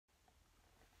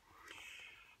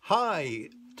Hi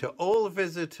to all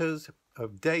visitors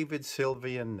of David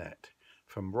Sylvian Net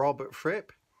from Robert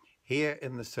Fripp here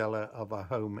in the cellar of our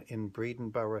home in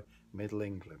Breedenborough, Middle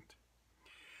England.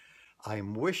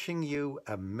 I'm wishing you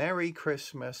a Merry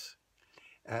Christmas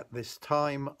at this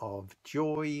time of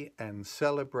joy and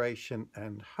celebration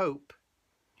and hope,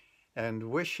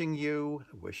 and wishing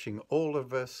all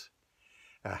of us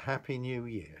a Happy New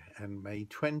Year, and may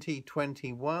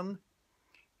 2021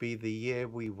 be the year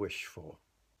we wish for.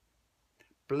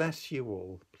 Bless you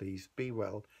all. Please be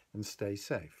well and stay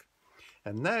safe.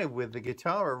 And now, with the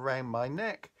guitar around my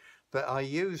neck that I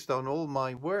used on all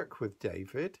my work with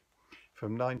David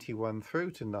from 91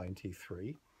 through to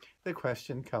 93, the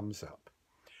question comes up: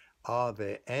 are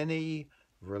there any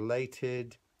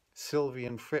related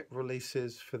Sylvian Fripp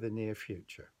releases for the near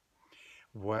future?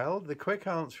 Well, the quick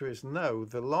answer is no.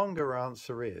 The longer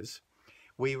answer is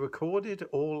we recorded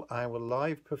all our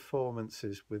live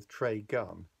performances with Trey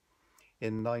Gunn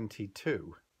in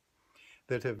 92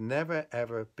 that have never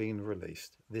ever been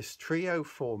released. This trio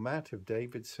format of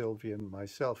David Sylvian,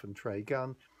 myself and Trey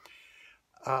Gunn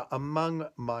are among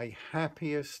my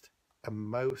happiest and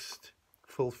most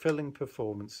fulfilling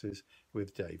performances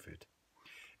with David.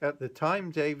 At the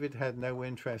time, David had no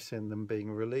interest in them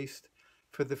being released.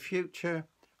 For the future,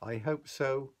 I hope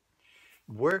so.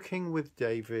 Working with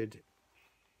David,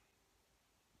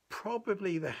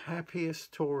 probably the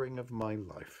happiest touring of my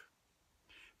life.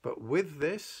 But with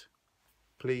this,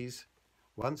 please,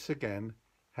 once again,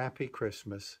 Happy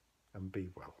Christmas and be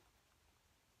well.